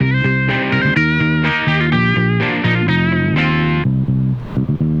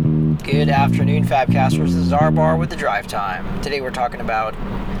Good afternoon, Fabcasters. This is Arbar with the Drive Time. Today we're talking about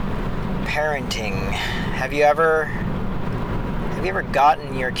parenting. Have you ever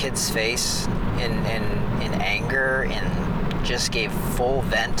gotten your kid's face in anger and just gave full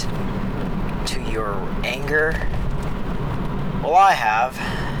vent to your anger? Well, I have.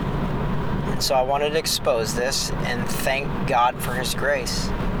 And so I wanted to expose this and thank God for His grace.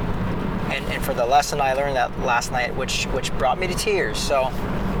 And for the lesson I learned that last night, which brought me to tears. So,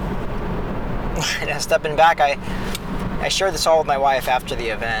 stepping back, I shared this all with my wife after the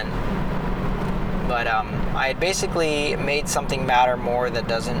event. But I had basically made something matter more that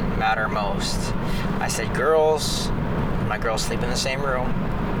doesn't matter most. I said, girls, my girls sleep in the same room.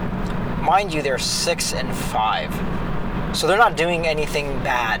 Mind you, they're 6 and 5. So they're not doing anything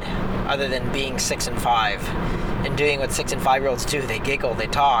bad other than being 6 and 5 and doing what 6 and 5-year-olds do. They giggle, they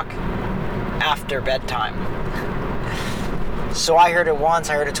talk after bedtime. So I heard it once,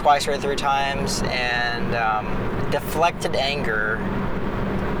 I heard it twice, I heard it 3 times, and deflected anger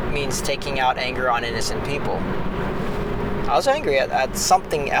means taking out anger on innocent people. I was angry at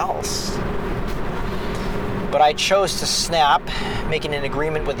something else. But I chose to snap, making an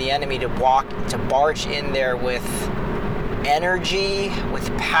agreement with the enemy to barge in there with energy, with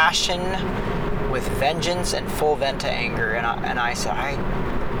passion, with vengeance, and full vent to anger. And I said, I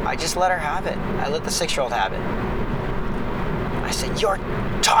just let her have it. I let the 6-year-old have it. I said, you're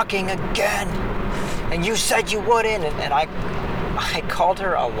talking again, and you said you wouldn't. And I called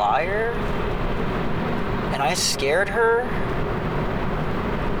her a liar, and I scared her.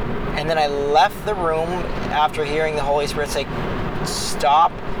 And then I left the room after hearing the Holy Spirit say,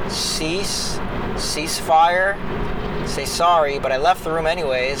 stop, cease fire, say sorry. But I left the room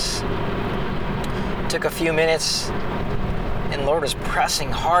anyways. Took a few minutes, and the Lord was pressing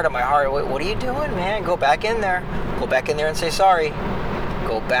hard on my heart. What are you doing, man? Go back in there. Go back in there and say sorry.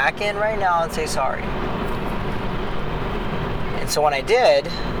 Go back in right now and say sorry. And so when I did,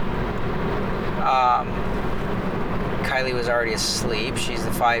 Kylie was already asleep. She's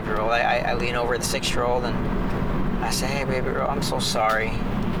the 5-year-old. I lean over the 6-year-old and I say, hey, baby girl, I'm so sorry.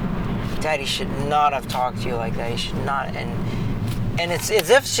 Daddy should not have talked to you like that. He should not. And it's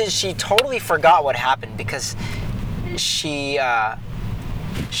as if she totally forgot what happened, because she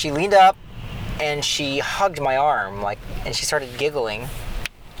leaned up and she hugged my arm, and she started giggling.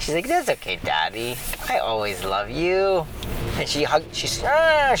 She's like, that's okay, Daddy. I always love you. And she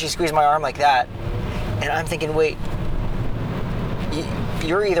squeezed my arm like that. And I'm thinking, wait,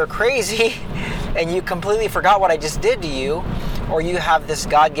 you're either crazy and you completely forgot what I just did to you, or you have this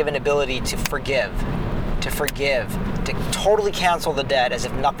God-given ability to forgive, to totally cancel the debt as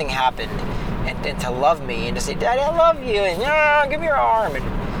if nothing happened, and to love me and to say, Daddy, I love you, and give me your arm,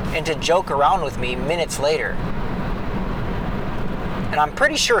 and to joke around with me minutes later. And I'm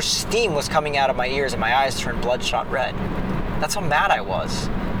pretty sure steam was coming out of my ears and my eyes turned bloodshot red. That's how mad I was.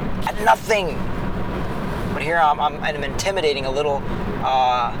 At nothing. But here I'm intimidating a little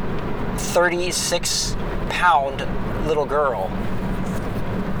 36-pound little girl,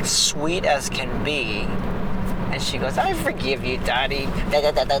 sweet as can be. And she goes, I forgive you, Daddy.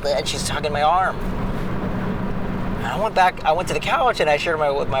 And she's hugging my arm. And I went to the couch and I shared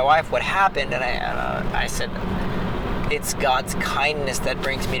with my wife what happened. And I said, it's God's kindness that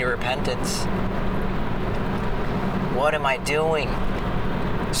brings me to repentance. What am I doing?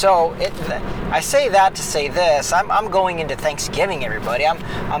 So I say that to say this. I'm going into Thanksgiving, everybody.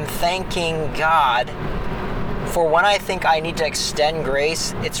 I'm thanking God for when I think I need to extend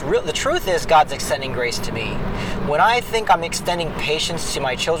grace. The truth is God's extending grace to me. When I think I'm extending patience to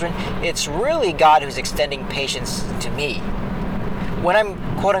my children, it's really God who's extending patience to me. When I'm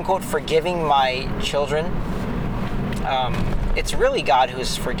quote unquote forgiving my children, it's really God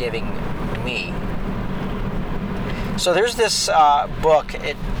who's forgiving me. So there's this book.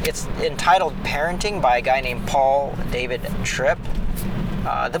 It's entitled Parenting by a guy named Paul David Tripp.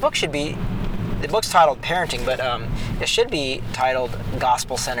 The book's titled Parenting, but it should be titled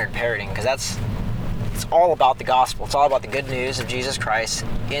Gospel-Centered Parenting, because it's all about the gospel. It's all about the good news of Jesus Christ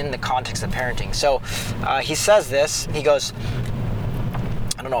in the context of parenting. So he says this. He goes,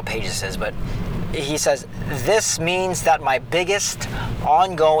 I don't know what page this is, but he says, this means that my biggest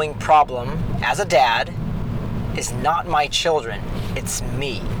ongoing problem as a dad is not my children, it's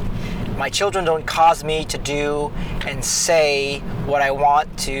me. My children don't cause me to do and say what I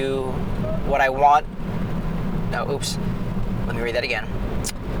want. Let me read that again.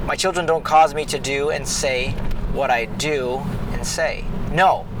 My children don't cause me to do and say what I do and say.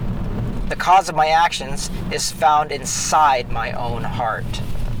 No, the cause of my actions is found inside my own heart.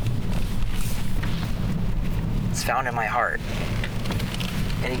 It's found in my heart.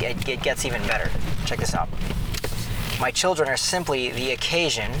 And it gets even better. Check this out. My children are simply the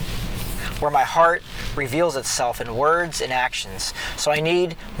occasion where my heart reveals itself in words and actions. So I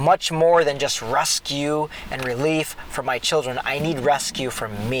need much more than just rescue and relief from my children. I need rescue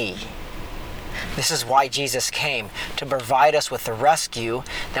from me. This is why Jesus came, to provide us with the rescue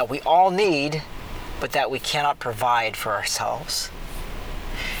that we all need, but that we cannot provide for ourselves.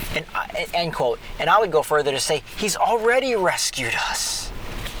 And end quote. And I would go further to say, he's already rescued us.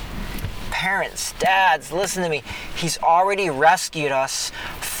 Parents, dads, listen to me. He's already rescued us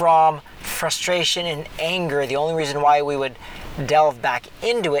from frustration and anger. The only reason why we would delve back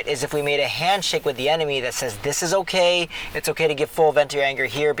into it is if we made a handshake with the enemy that says, this is okay. It's okay to give full vent to your anger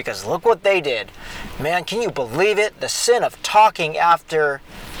here because look what they did. Man, can you believe it? The sin of talking after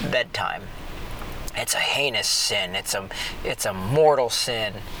bedtime. It's a heinous sin. It's a mortal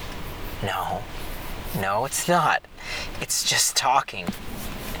sin. No, it's not. It's just talking.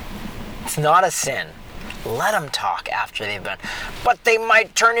 It's not a sin. Let them talk after they've been. But they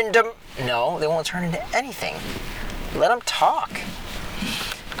might turn into... No, they won't turn into anything. Let them talk.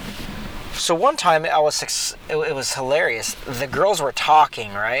 So one time it was hilarious. The girls were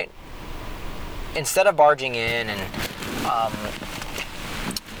talking, right? Instead of barging in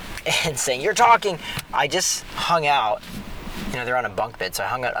and saying, you're talking, I just hung out. You know, they're on a bunk bed, so I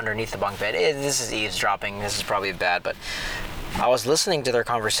hung out underneath the bunk bed. This is eavesdropping. This is probably bad, but I was listening to their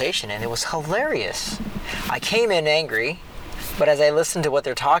conversation, and it was hilarious. I came in angry, but as I listened to what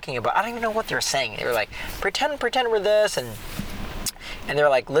they're talking about, I don't even know what they were saying. They were like, pretend we're this, and they were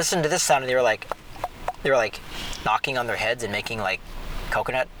like, listen to this sound, and they were like knocking on their heads and making like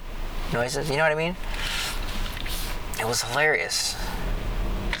coconut noises. You know what I mean? It was hilarious.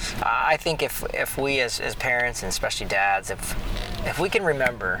 I think if we as parents, and especially dads, if we can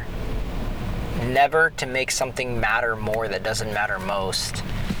remember never to make something matter more that doesn't matter most,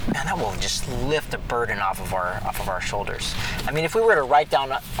 man, that will just lift a burden off of our shoulders. I mean, if we were to write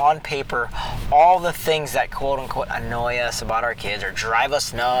down on paper all the things that quote unquote annoy us about our kids or drive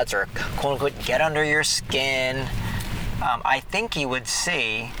us nuts or quote unquote get under your skin, I think you would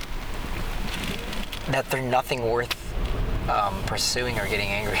see that they're nothing worth pursuing or getting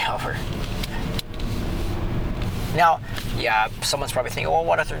angry over. Now, yeah, someone's probably thinking, well,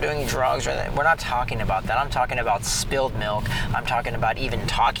 what if they're doing drugs? We're not talking about that. I'm talking about spilled milk. I'm talking about even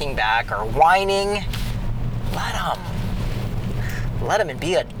talking back or whining. Let them and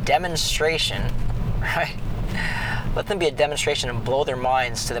be a demonstration, right? Let them be a demonstration and blow their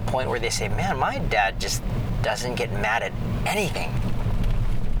minds to the point where they say, man, my dad just doesn't get mad at anything.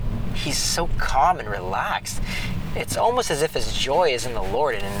 He's so calm and relaxed. It's almost as if his joy is in the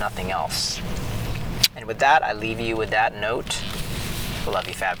Lord and in nothing else. And with that, I leave you with that note. I love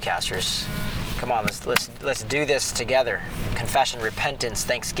you, Fabcasters. Come on, let's do this together. Confession, repentance,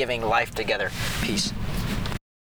 thanksgiving, life together. Peace.